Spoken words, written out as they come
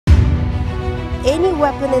Any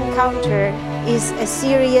weapon encounter is a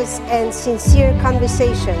serious and sincere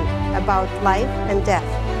conversation about life and death.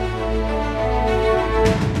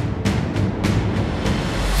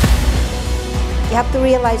 You have to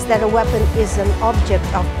realize that a weapon is an object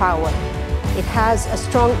of power. It has a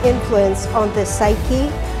strong influence on the psyche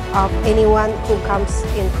of anyone who comes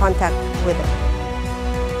in contact with it.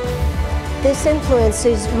 This influence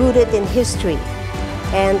is rooted in history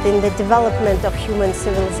and in the development of human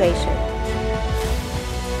civilization.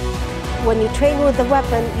 When you train with a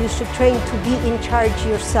weapon, you should train to be in charge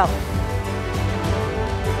yourself.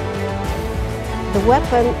 The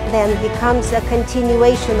weapon then becomes a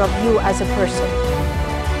continuation of you as a person.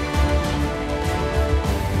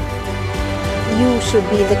 You should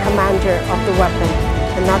be the commander of the weapon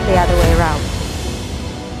and not the other way around.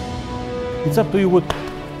 It's up to you what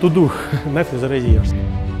to do. That is already yours.